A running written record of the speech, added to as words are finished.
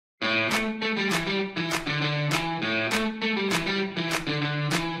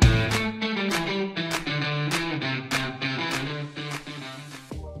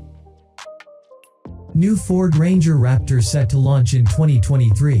New Ford Ranger Raptor set to launch in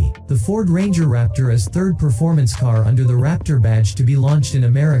 2023. The Ford Ranger Raptor is third performance car under the Raptor badge to be launched in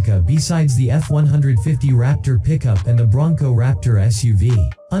America besides the F-150 Raptor pickup and the Bronco Raptor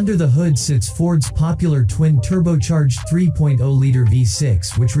SUV. Under the hood sits Ford's popular twin-turbocharged 3.0-liter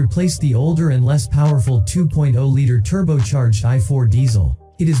V6, which replaced the older and less powerful 2.0-liter turbocharged i4 diesel.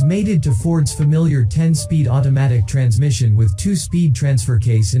 It is mated to Ford's familiar 10-speed automatic transmission with 2-speed transfer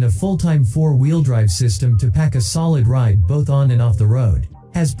case in a full-time 4-wheel drive system to pack a solid ride both on and off the road.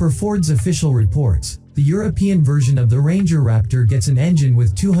 As per Ford's official reports, the European version of the Ranger Raptor gets an engine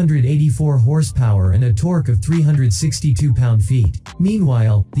with 284 horsepower and a torque of 362 pound-feet.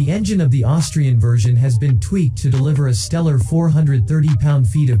 Meanwhile, the engine of the Austrian version has been tweaked to deliver a stellar 430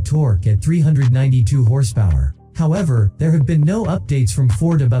 pound-feet of torque at 392 horsepower. However, there have been no updates from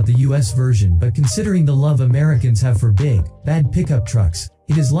Ford about the US version, but considering the love Americans have for big, bad pickup trucks,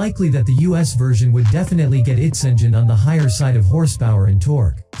 it is likely that the US version would definitely get its engine on the higher side of horsepower and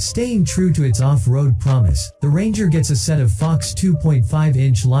torque. Staying true to its off-road promise, the Ranger gets a set of Fox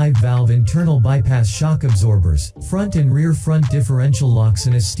 2.5-inch live valve internal bypass shock absorbers, front and rear front differential locks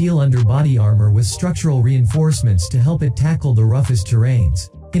and a steel underbody armor with structural reinforcements to help it tackle the roughest terrains.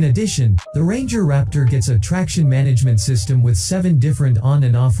 In addition, the Ranger Raptor gets a traction management system with 7 different on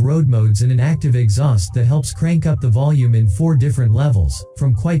and off road modes and an active exhaust that helps crank up the volume in 4 different levels,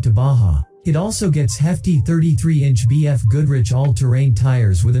 from quiet to Baja. It also gets hefty 33-inch BF Goodrich all-terrain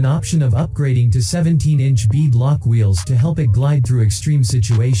tires with an option of upgrading to 17-inch bead lock wheels to help it glide through extreme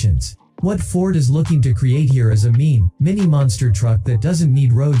situations. What Ford is looking to create here is a mean, mini monster truck that doesn't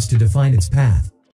need roads to define its path.